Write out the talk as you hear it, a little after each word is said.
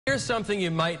Here's something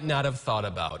you might not have thought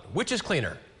about. Which is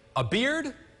cleaner, a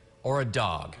beard or a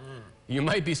dog? You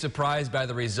might be surprised by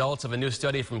the results of a new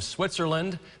study from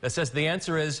Switzerland that says the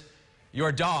answer is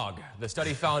your dog. The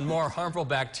study found more harmful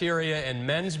bacteria in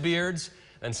men's beards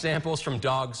than samples from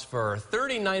dogs' fur.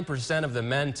 39% of the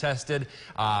men tested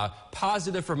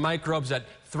positive for microbes that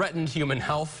threatened human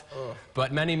health,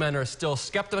 but many men are still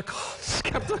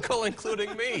skeptical,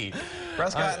 including me.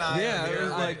 Prescott and I it was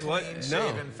like, what?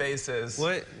 Clean-shaven faces.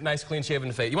 What? Nice,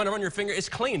 clean-shaven face. You want to run your finger? It's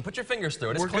clean. Put your fingers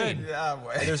through it. It's We're clean. good. Yeah,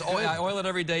 wait. There's oil. I oil it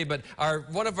every day, but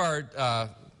one of our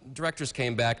directors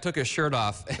came back, took his shirt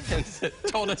off, and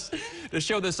told us to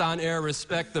show this on air,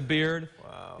 respect the beard.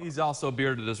 Wow. He's also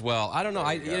bearded as well. I don't know.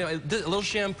 A little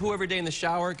shampoo every day in the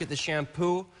shower, get the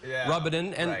shampoo, rub it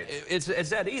in, and it's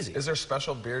that easy. Is there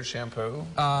special beard shampoo?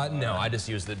 No, I just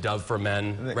use the Dove for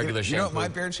Men, regular shampoo. You know what my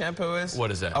beard shampoo is?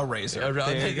 What is that? A razor.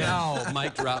 There you go.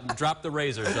 Mike, drop the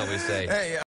razor, shall we say. Hey,